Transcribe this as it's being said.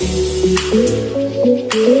What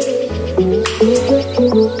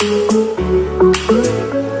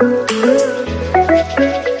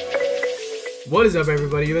is up,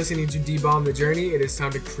 everybody? You're listening to D-Bomb The Journey. It is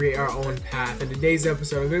time to create our own path. In today's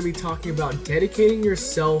episode, I'm going to be talking about dedicating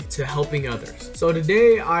yourself to helping others. So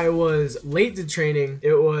today I was late to training.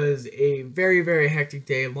 It was a very, very hectic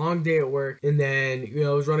day, long day at work. And then, I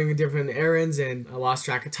was running different errands and I lost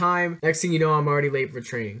track of time. Next thing you know, I'm already late for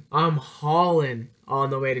training. I'm hauling on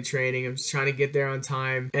the way to training. I'm just trying to get there on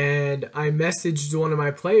time, and I messaged one of my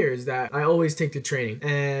players that I always take to training,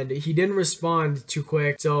 and he didn't respond too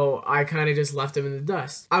quick, so I kind of just left him in the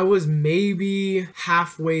dust. I was maybe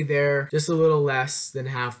halfway there, just a little less than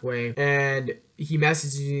halfway, and he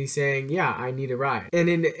messaged me saying, yeah, I need a ride. And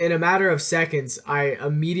in a matter of seconds, I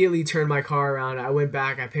immediately turned my car around. I went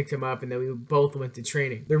back, I picked him up, and then we both went to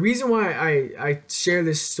training. The reason why I share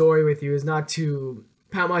this story with you is not to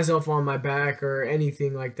pat myself on my back or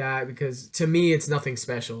anything like that, because to me it's nothing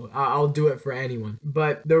special. I'll do it for anyone.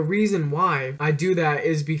 But the reason why I do that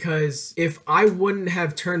is because if I wouldn't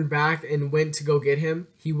have turned back and went to go get him,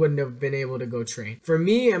 he wouldn't have been able to go train. For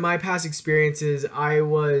me and my past experiences, I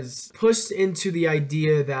was pushed into the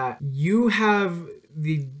idea that you have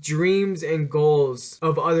the dreams and goals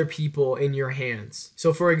of other people in your hands.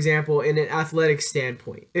 So for example, in an athletic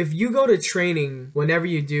standpoint, if you go to training whenever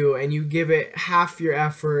you do and you give it half your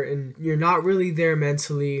effort and you're not really there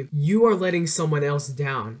mentally, you are letting someone else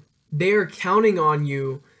down. They are counting on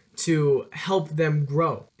you to help them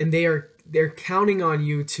grow, and they're counting on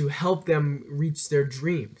you to help them reach their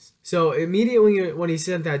dreams. So immediately when he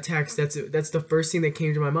sent that text, that's the first thing that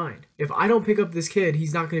came to my mind. If I don't pick up this kid,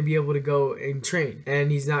 he's not going to be able to go and train,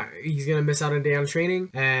 and he's going to miss out on a day on training,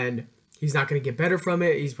 and he's not going to get better from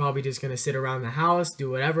it. He's probably just going to sit around the house,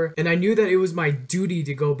 do whatever. And I knew that it was my duty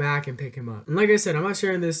to go back and pick him up. And like I said, I'm not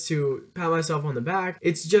sharing this to pat myself on the back.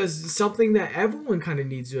 It's just something that everyone kind of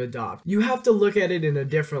needs to adopt. You have to look at it in a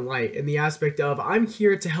different light, in the aspect of, I'm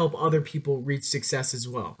here to help other people reach success as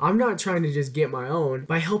well. I'm not trying to just get my own.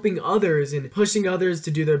 By helping others and pushing others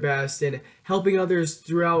to do their best and helping others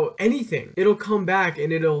throughout anything, it'll come back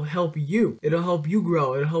and it'll help you. It'll help you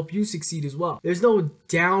grow. It'll help you succeed as well. There's no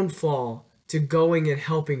downfall to going and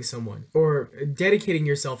helping someone or dedicating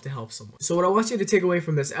yourself to help someone. So what I want you to take away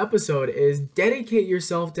from this episode is dedicate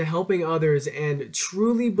yourself to helping others and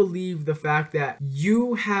truly believe the fact that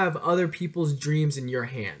you have other people's dreams in your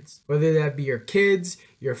hands, whether that be your kids,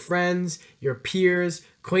 your friends, your peers,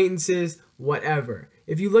 acquaintances, whatever.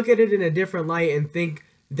 If you look at it in a different light and think,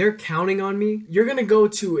 they're counting on me, you're gonna go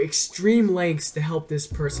to extreme lengths to help this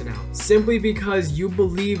person out, simply because you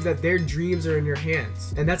believe that their dreams are in your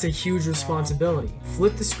hands. And that's a huge responsibility.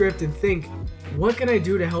 Flip the script and think, what can I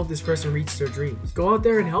do to help this person reach their dreams? Go out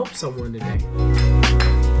there and help someone today.